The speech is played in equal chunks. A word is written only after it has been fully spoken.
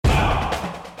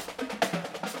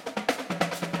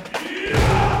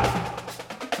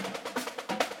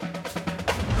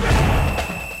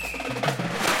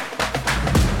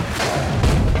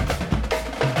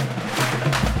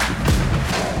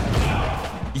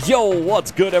Yo,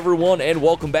 what's good everyone, and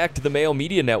welcome back to the Mayo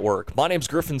Media Network. My name's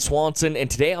Griffin Swanson, and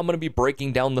today I'm going to be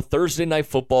breaking down the Thursday night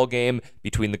football game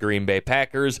between the Green Bay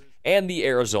Packers and the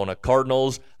Arizona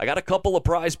Cardinals. I got a couple of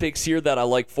prize picks here that I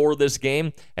like for this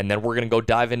game, and then we're going to go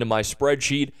dive into my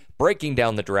spreadsheet, breaking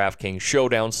down the DraftKings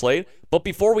Showdown slate. But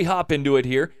before we hop into it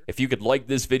here, if you could like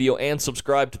this video and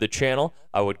subscribe to the channel,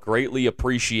 I would greatly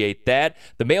appreciate that.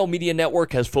 The Mayo Media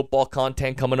Network has football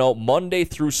content coming out Monday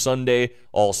through Sunday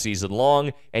all season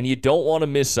long, and you don't want to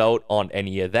miss out on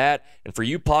any of that. And for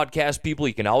you podcast people,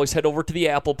 you can always head over to the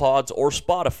Apple Pods or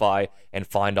Spotify and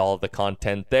find all of the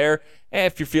content there. And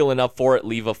if you're feeling up for it,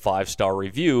 leave a 5-star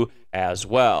review as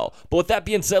well. But with that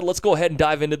being said, let's go ahead and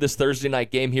dive into this Thursday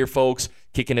night game here, folks,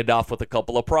 kicking it off with a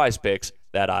couple of prize picks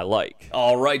that I like.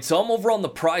 All right, so I'm over on the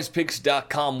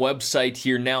prizepicks.com website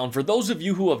here now, and for those of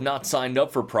you who have not signed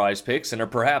up for Prize Picks and are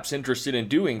perhaps interested in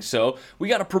doing so, we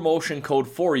got a promotion code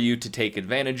for you to take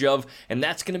advantage of, and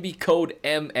that's going to be code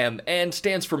MMN,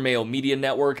 stands for Mayo Media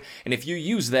Network, and if you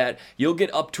use that, you'll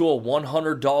get up to a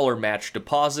 $100 match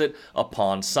deposit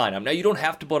upon sign up. Now, you don't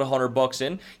have to put $100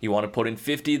 in. You want to put in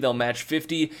 50, they'll match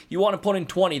 50. You want to put in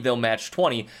 20, they'll match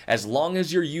 20. As long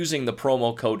as you're using the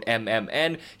promo code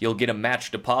MMN, you'll get a match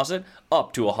deposit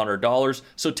up to $100,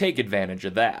 so take advantage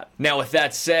of that. Now, with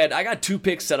that said, I got two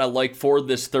picks that I like for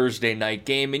this Thursday night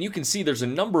game, and you can see there's a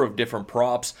number of different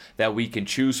props that we can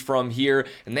choose from here,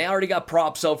 and they already got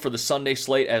props out for the Sunday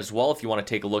slate as well if you want to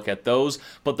take a look at those.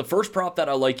 But the first prop that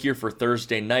I like here for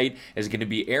Thursday night is going to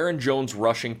be Aaron Jones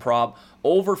rushing prop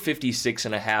over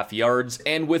 56.5 yards,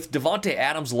 and with Davante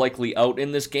Adams likely out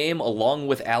in this game along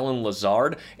with Allen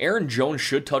Lazard, Aaron Jones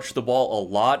should touch the ball a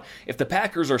lot. If the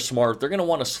Packers are smart, they're going to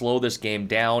want to slow this game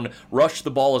down, rush the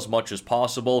ball as much as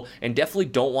possible, and definitely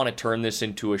don't want to turn this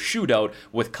into a shootout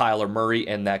with Kyler Murray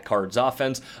and that Cards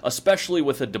offense, especially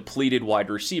with a depleted wide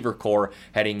receiver core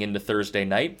heading into Thursday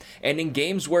night. And in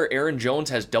games where Aaron Jones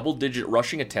has double-digit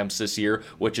rushing attempts this year,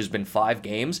 which has been 5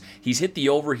 games, he's hit the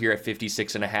over here at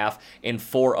 56.5 in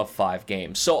 4 of 5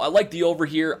 games. So I like the over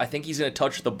here. I think he's going to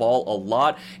touch the ball a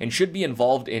lot and should be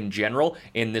involved in general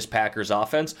in this Packers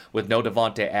offense with no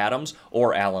Davante Adams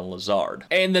or Allen Lazard.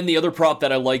 And then the other prop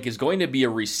that I like is going to be a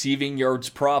receiving yards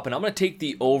prop, and I'm going to take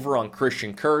the over on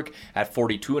Christian Kirk at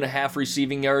 42.5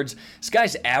 receiving yards. This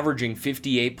guy's averaging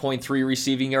 58.3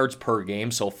 receiving yards per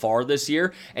game so far this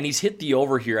year, and he's hit the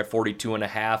over here at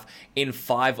 42.5 in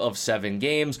 5 of 7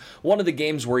 games. One of the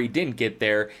games where he didn't get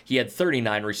there, he had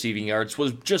 39 receiving yards,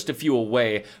 was just a few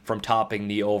away from topping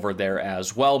the over there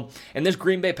as well. And this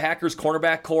Green Bay Packers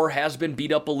cornerback core has been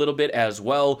beat up a little bit as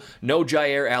well. No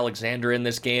Jaire Alexander in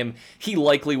this game. He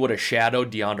likely would have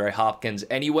shadowed DeAndre Hopkins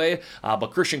anyway, but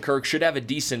Christian Kirk should have a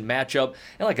decent matchup.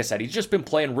 And like I said, he's just been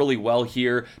playing really well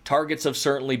here. Targets have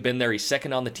certainly been there. He's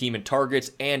second on the team in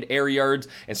targets and air yards,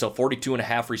 and so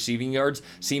 42.5 receiving yards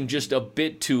seem just a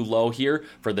bit too low here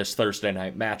for this Thursday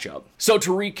night matchup. So to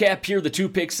recap here, the two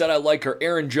picks that I like are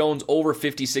Aaron Jones over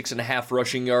 56.5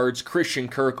 rushing yards, Christian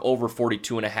Kirk over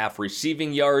 42.5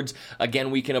 receiving yards.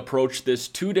 Again, we can approach this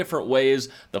two different ways,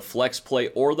 the flex play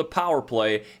or the power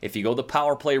play. If you go the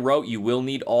power play route, you will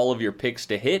need all of your picks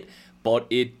to hit, but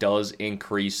it does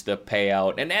increase the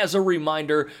payout. And as a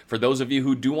reminder, for those of you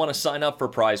who do want to sign up for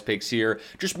Prize Picks here,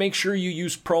 just make sure you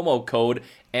use promo code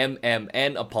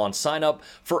MMN upon sign up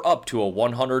for up to a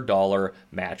 $100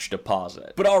 match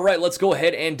deposit. But all right, let's go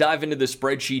ahead and dive into the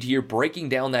spreadsheet here, breaking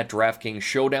down that DraftKings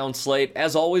Showdown slate.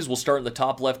 As always, we'll start in the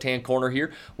top left-hand corner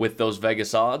here with those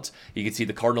Vegas odds. You can see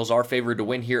the Cardinals are favored to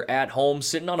win here at home,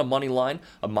 sitting on a money line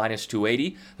of minus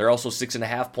 280. They're also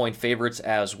 6.5-point favorites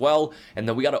as well. And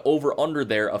then we got an over-under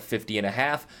there of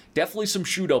 50.5. Definitely some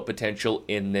shootout potential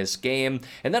in this game.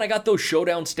 And then I got those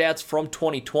Showdown stats from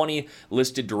 2020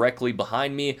 listed directly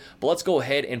behind me. But let's go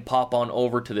ahead and pop on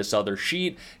over to this other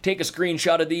sheet. Take a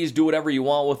screenshot of these, do whatever you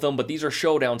want with them, but these are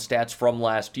Showdown stats from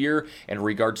last year in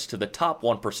regards to the top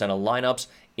 1% of lineups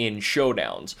in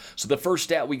showdowns. So the first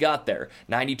stat we got there,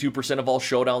 92% of all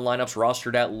showdown lineups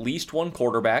rostered at least one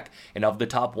quarterback, and of the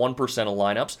top 1% of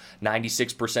lineups,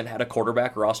 96% had a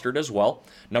quarterback rostered as well.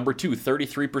 Number 2,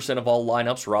 33% of all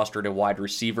lineups rostered a wide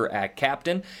receiver at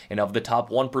captain, and of the top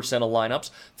 1% of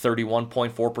lineups,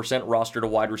 31.4% rostered a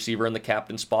wide receiver in the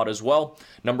captain spot as well.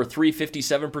 Number 3,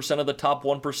 57% of the top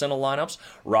 1% of lineups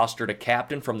rostered a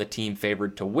captain from the team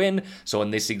favored to win. So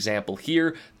in this example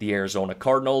here, the Arizona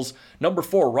Cardinals. Number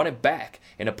 4, 4, run it back.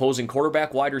 An opposing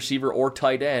quarterback, wide receiver, or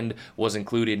tight end was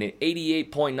included in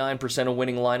 88.9% of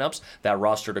winning lineups that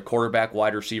rostered a quarterback,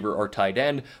 wide receiver, or tight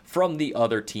end from the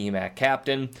other team at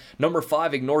captain. Number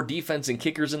 5, ignore defense and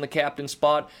kickers in the captain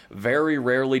spot. Very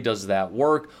rarely does that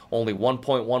work. Only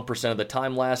 1.1% of the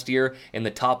time last year in the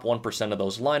top 1% of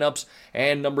those lineups.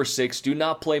 And number 6, do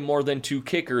not play more than 2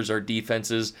 kickers or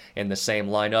defenses in the same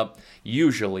lineup.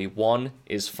 Usually 1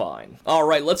 is fine. All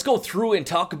right, let's go through and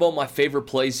talk about my favorite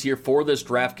plays here for this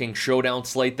DraftKings Showdown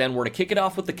slate. Then we're going to kick it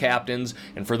off with the captains.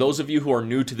 And for those of you who are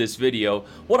new to this video,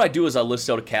 what I do is I list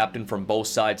out a captain from both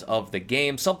sides of the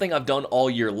game. Something I've done all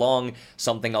year long,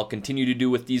 something I'll continue to do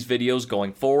with these videos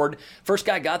going forward. First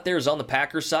guy I got there is on the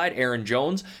Packers side, Aaron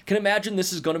Jones. Can imagine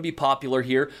this is going to be popular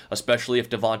here, especially if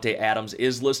Davante Adams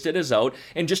is listed as out.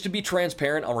 And just to be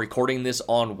transparent, I'm recording this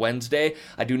on Wednesday.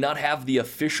 I do not have the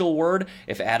official word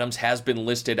if Adams has been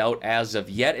listed out as of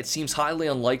yet. It seems highly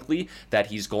unlikely that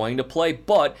he's going to play,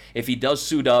 but if he does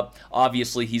suit up,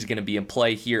 obviously he's going to be in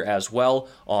play here as well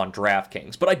on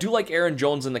DraftKings. But I do like Aaron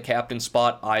Jones in the captain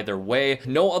spot either way.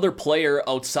 No other player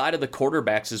outside of the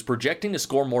quarterbacks is projecting to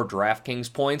score more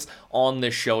DraftKings points on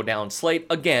this showdown slate,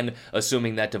 again,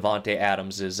 assuming that Davante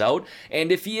Adams is out.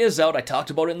 And if he is out, I talked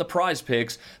about it in the prize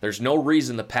picks, there's no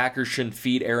reason the Packers shouldn't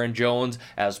feed Aaron Jones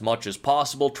as much as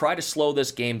possible, try to slow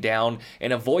this game down,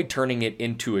 and avoid turning it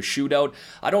into a shootout.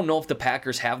 I don't know if the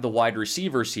Packers have the wide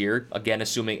receivers here, again,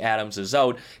 assuming Adams is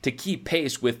out, to keep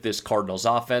pace with this Cardinals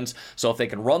offense. So if they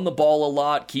can run the ball a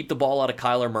lot, keep the ball out of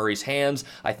Kyler Murray's hands,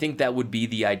 I think that would be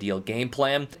the ideal game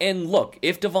plan. And look,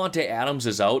 if Davante Adams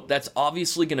is out, that's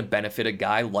obviously going to benefit a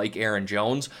guy like Aaron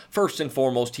Jones. First and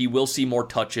foremost, he will see more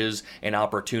touches and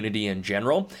opportunity in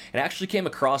general. And I actually came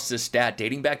across this stat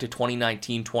dating back to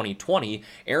 2019-2020.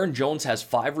 Aaron Jones has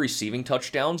 5 receiving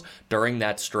touchdowns during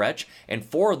that stretch, and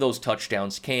 4 of those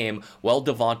touchdowns came while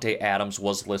Davante Adams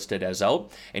was listed as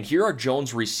out. And here are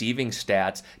Jones' receiving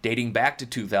stats dating back to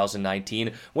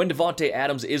 2019 when Davante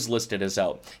Adams is listed as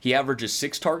out. He averages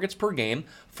 6 targets per game,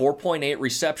 4.8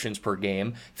 receptions per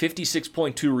game,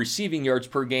 56.2 receiving yards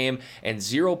per game, and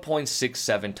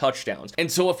 0.67 touchdowns.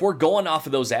 And so if we're going off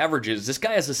of those averages, this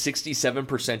guy has a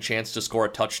 67% chance to score a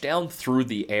touchdown through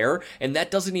the air, and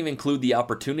that doesn't even include the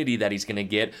opportunity that he's going to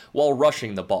get while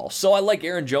rushing the ball. So I like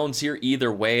Aaron Jones here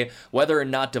either way, whether or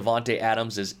not Davante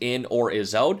Adams is in or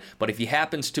is out, but if he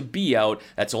happens to be out,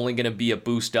 that's only going to be a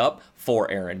boost up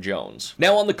for Aaron Jones.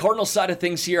 Now on the Cardinals side of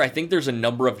things here, I think there's a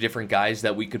number of different guys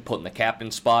that we could put in the captain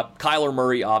spot. Kyler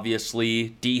Murray, obviously,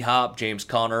 D-Hop, James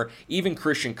Conner, even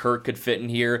Christian Kirk could fit in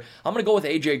here. I'm going to go with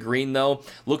AJ Green though.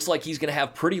 Looks like he's going to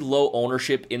have pretty low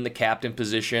ownership in the captain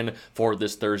position for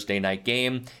this Thursday night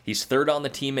game. He's 3rd on the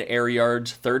team in air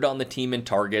yards, 3rd on the team in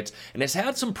targets, and has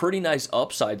had some pretty nice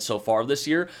upside so far this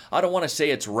year. I don't want to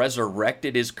say it's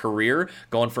resurrected his career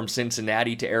going from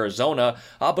Cincinnati to Arizona,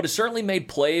 but it certainly made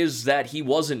plays that he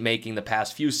wasn't making the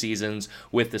past few seasons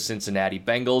with the Cincinnati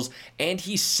Bengals, and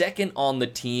he's 2nd on the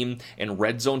team in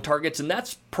red zone targets, and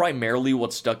that's primarily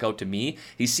what stuck out to me.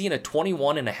 He's seeing a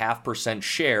 21.5%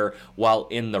 share while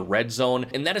in the red zone,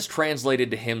 and that has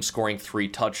translated to him scoring 3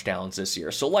 touchdowns this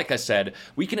year. So like I said,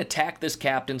 we can attack this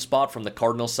captain spot from the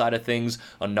Cardinals side of things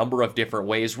a number of different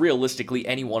ways. Realistically,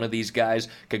 any one of these guys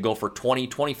could go for 20,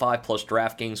 25 plus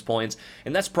DraftKings points,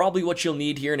 and that's probably what you'll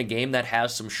need here in a game that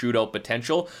has some shootout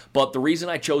potential. But the reason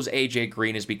I chose AJ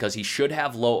Green is because he should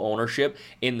have low ownership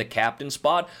in the captain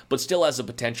spot, but still has the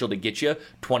potential to get you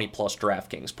 20 plus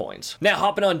DraftKings points. Now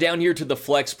hopping on down here to the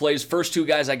flex plays, first 2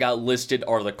 guys I got listed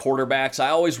are the quarterbacks. I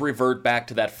always revert back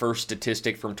to that first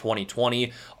statistic from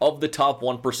 2020. Of the top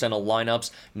 1% of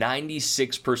lineups,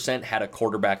 96% had a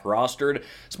quarterback rostered.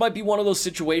 This might be one of those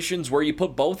situations where you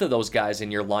put both of those guys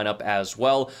in your lineup as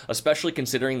well, especially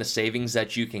considering the savings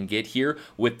that you can get here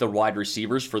with the wide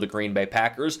receivers for the Green Bay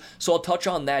Packers. So I'll touch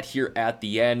on that here at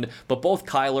the end, but both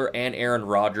Kyler and Aaron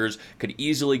Rodgers could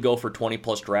easily go for 20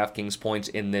 plus DraftKings points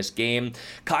in this game.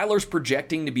 Kyler's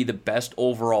projecting to be the best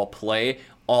overall play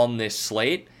on this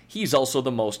slate. He's also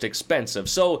the most expensive.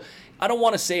 So I don't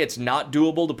want to say it's not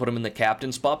doable to put him in the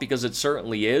captain spot because it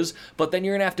certainly is, but then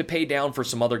you're going to have to pay down for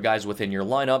some other guys within your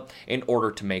lineup in order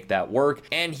to make that work.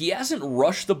 And he hasn't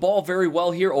rushed the ball very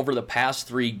well here over the past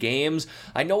 3 games.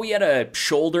 I know he had a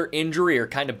shoulder injury or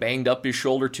kind of banged up his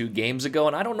shoulder 2 games ago,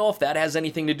 and I don't know if that has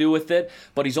anything to do with it,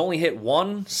 but he's only hit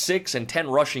 1, 6, and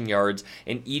 10 rushing yards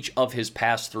in each of his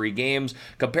past 3 games.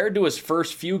 Compared to his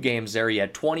first few games there, he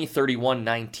had 20, 31,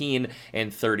 19,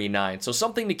 and 39. So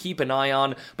something to keep an eye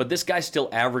on, but this guy's still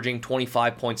averaging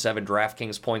 25.7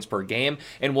 DraftKings points per game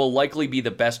and will likely be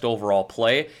the best overall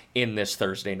play in this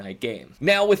Thursday night game.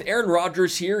 Now, with Aaron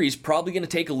Rodgers here, he's probably going to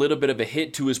take a little bit of a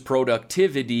hit to his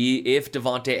productivity if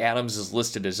Davante Adams is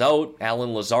listed as out.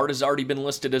 Allen Lazard has already been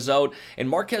listed as out. And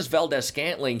Marquez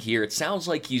Valdes-Scantling here, it sounds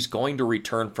like he's going to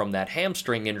return from that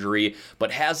hamstring injury,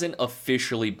 but hasn't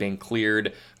officially been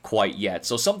cleared quite yet.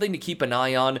 So something to keep an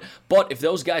eye on. But if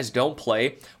those guys don't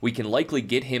play, we can likely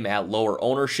get him at lower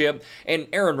ownership. And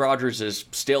Aaron Rodgers is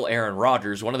still Aaron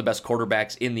Rodgers, one of the best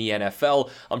quarterbacks in the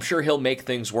NFL. I'm sure he'll make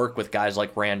things work with guys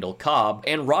like Randall Cobb.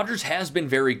 And Rodgers has been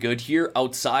very good here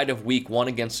outside of week 1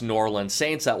 against New Orleans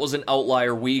Saints. That was an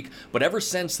outlier week. But ever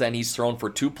since then, he's thrown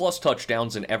for 2+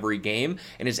 touchdowns in every game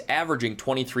and is averaging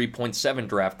 23.7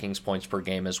 DraftKings points per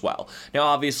game as well. Now,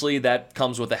 obviously, that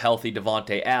comes with a healthy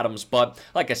Davante Adams. But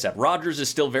like I said, Rodgers is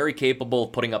still very capable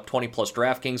of putting up 20+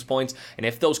 DraftKings points, and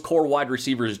if those core wide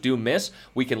receivers do miss,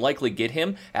 we can likely get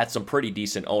him at some pretty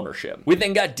decent ownership. We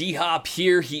then got D-Hop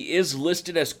here. He is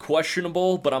listed as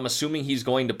questionable, but I'm assuming he's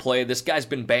going to play. This guy's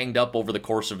been banged up over the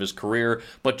course of his career,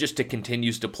 but just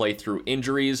continues to play through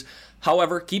injuries.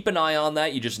 However, keep an eye on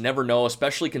that. You just never know,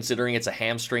 especially considering it's a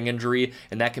hamstring injury,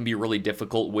 and that can be really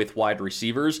difficult with wide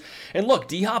receivers. And look,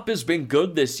 D-Hop has been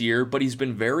good this year, but he's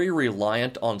been very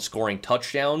reliant on scoring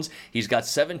touchdowns. He's got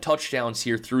 7 touchdowns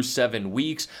here through 7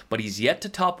 weeks, but he's yet to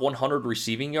top 100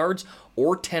 receiving yards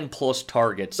or 10+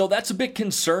 targets. So that's a bit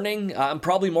concerning. I'm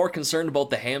probably more concerned about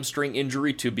the hamstring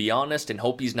injury, to be honest, and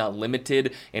hope he's not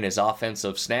limited in his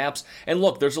offensive snaps. And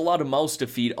look, there's a lot of mouths to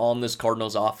feed on this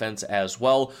Cardinals offense as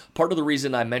well. Part of the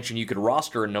reason I mentioned you could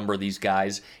roster a number of these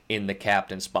guys in the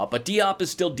captain spot. But D-Hop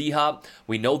is still D-Hop.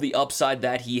 We know the upside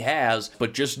that he has,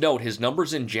 but just note his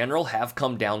numbers in general have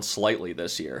come down slightly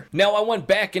this year. Now, I went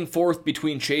back and forth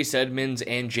between Chase Edmonds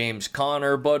and James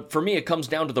Conner, but for me, it comes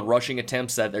down to the rushing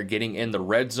attempts that they're getting in the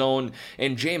red zone,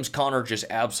 and James Conner just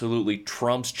absolutely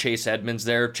trumps Chase Edmonds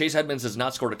there. Chase Edmonds has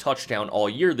not scored a touchdown all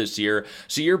year this year,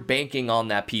 so you're banking on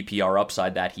that PPR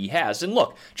upside that he has. And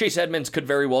look, Chase Edmonds could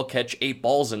very well catch 8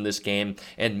 balls in this game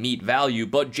and meet value,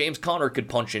 but James Conner could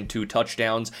punch in 2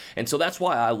 touchdowns, and so that's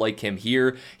why I like him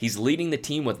here. He's leading the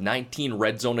team with 19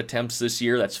 red zone attempts this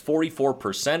year. That's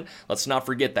 44%. Let's not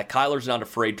forget that Kyler's not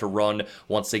afraid to run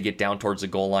once they get down towards the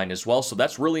goal line as well, so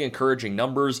that's really encouraging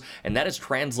numbers, and that is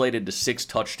translated to 6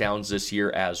 touchdowns this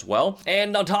year as well.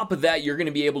 And on top of that, you're going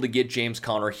to be able to get James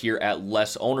Conner here at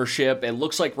less ownership. It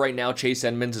looks like right now Chase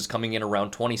Edmonds is coming in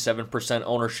around 27%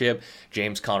 ownership,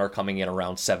 James Conner coming in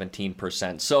around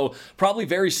 17%. So probably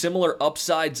very similar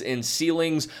upsides and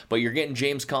ceilings, but you're getting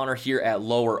James Conner here at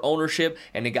lower ownership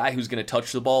and a guy who's going to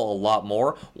touch the ball a lot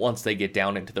more once they get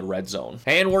down into the red zone.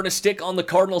 And we're going to stick on the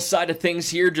Cardinals side of things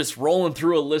here, just rolling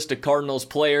through a list of Cardinals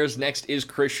players. Next is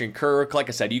Christian Kirk. Like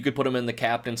I said, you could put him in the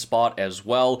captain spot as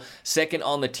well. Second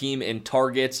on the team in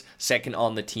targets, second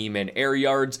on the team in air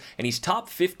yards, and he's top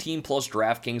 15+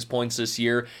 DraftKings points this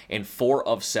year in 4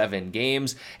 of 7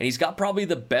 games, and he's got probably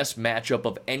the best matchup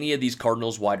of any of these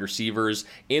Cardinals wide receivers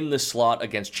in the slot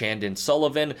against Chandon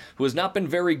Sullivan, who has not been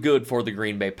very good for the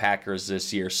Green Bay Packers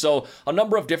this year. So a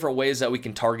number of different ways that we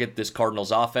can target this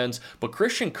Cardinals offense, but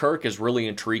Christian Kirk is really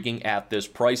intriguing at this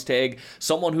price tag,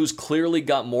 someone who's clearly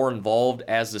got more involved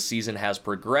as the season has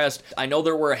progressed. I know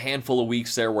there were a handful of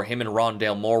weeks there where him and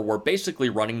Rondale Moore were basically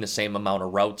running the same amount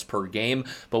of routes per game,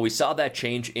 but we saw that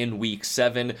change in week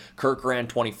 7. Kirk ran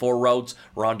 24 routes,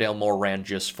 Rondale Moore ran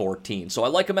just 14. So I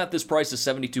like him at this price of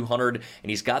 $7,200, and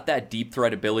he's got that deep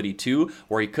threat ability too,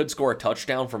 where he could score a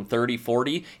touchdown from 30,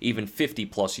 40, even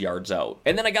 50+ yards out.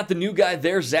 And then I got the new guy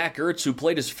there, Zach Ertz, who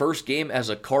played his first game as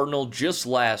a Cardinal just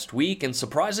last week and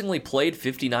surprisingly played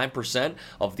 59%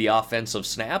 of the offensive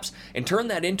snaps and turned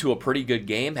that into a pretty good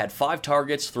game, had 5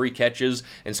 targets, 3 catches,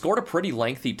 and scored a pretty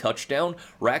lengthy touchdown,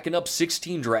 racking up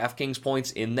 16 DraftKings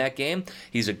points in that game.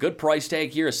 He's a good price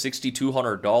tag here at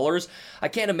 $6,200. I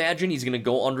can't imagine he's going to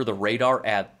go under the radar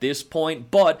at this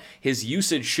point, but his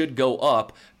usage should go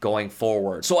up going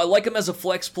forward. So I like him as a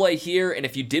flex play here, and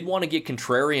if you did want to get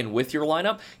contrarian with your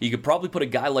lineup, you could probably put a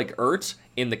guy like Ertz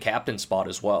in the captain spot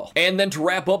as well. And then to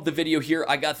wrap up the video here,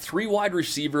 I got 3 wide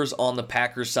receivers on the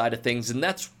Packers side of things, and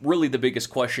that's really the biggest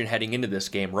question heading into this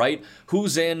game, right?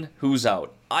 Who's in, who's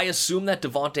out? I assume that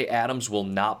Davante Adams will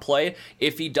not play.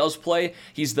 If he does play,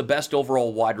 he's the best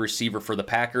overall wide receiver for the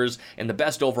Packers and the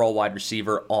best overall wide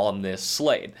receiver on this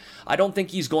slate. I don't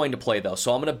think he's going to play though,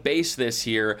 so I'm going to base this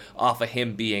here off of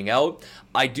him being out.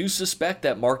 I do suspect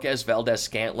that Marquez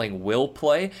Valdes-Scantling will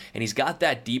play, and he's got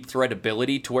that deep threat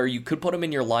ability to where you could put him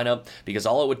in your lineup because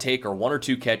all it would take are 1 or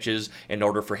 2 catches in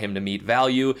order for him to meet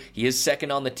value. He is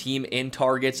second on the team in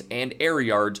targets and air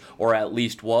yards, or at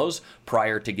least was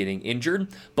prior to getting injured.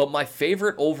 but my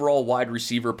favorite overall wide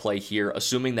receiver play here,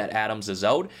 assuming that Adams is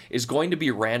out, is going to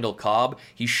be Randall Cobb.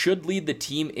 He should lead the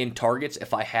team in targets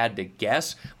if I had to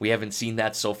guess. We haven't seen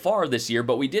that so far this year,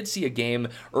 but we did see a game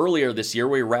earlier this year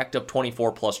where he racked up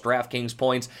 24 plus DraftKings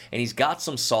points, and he's got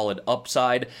some solid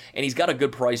upside, and he's got a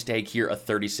good price tag here of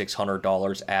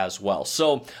 $3,600 as well.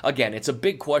 So again, it's a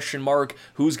big question mark.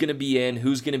 Who's going to be in,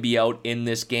 who's going to be out in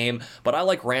this game, but I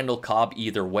like Randall Cobb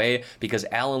either way because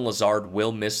Allen Lazard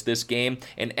will miss this game,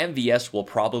 and MVS will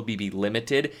probably be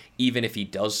limited even if he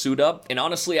does suit up. And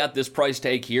honestly, at this price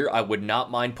tag here, I would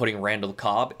not mind putting Randall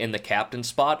Cobb in the captain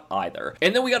spot either.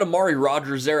 And then we got Amari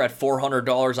Rodgers there at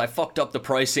 $400. I fucked up the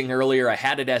pricing earlier. I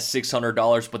had it at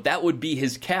 $600, but that would be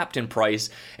his captain price.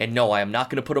 And no, I am not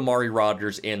going to put Amari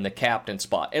Rodgers in the captain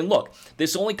spot. And look,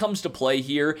 this only comes to play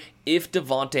here if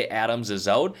Davante Adams is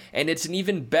out, and it's an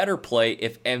even better play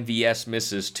if MVS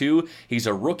misses too. He's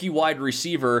a rookie wide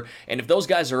receiver, and if those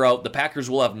guys are out, the Packers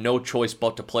will have no choice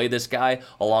but to play this guy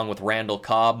along with Randall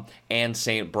Cobb and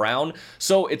St. Brown.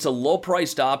 So it's a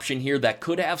low-priced option here that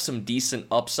could have some decent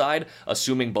upside,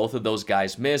 assuming both of those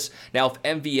guys miss. Now, if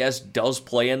MVS does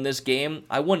play in this game,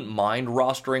 I wouldn't mind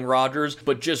rostering Rodgers,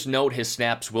 but just note his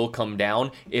snaps will come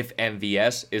down if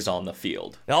MVS is on the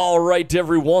field. All right,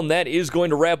 everyone, that is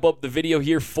going to wrap up the video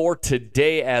here for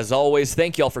today. As always,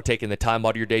 thank y'all for taking the time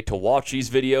out of your day to watch these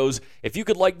videos. If you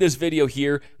could like this video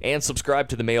here and subscribe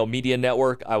to the Mayo Media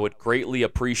Network, I would greatly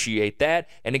appreciate that.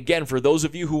 And again, for those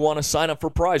of you who want to sign up for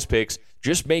Prize Picks,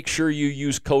 just make sure you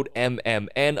use code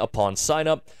MMN upon sign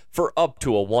up for up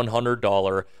to a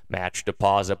 $100 match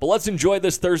deposit. But let's enjoy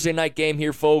this Thursday night game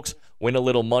here, folks. Win a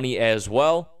little money as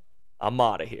well. I'm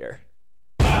out of here.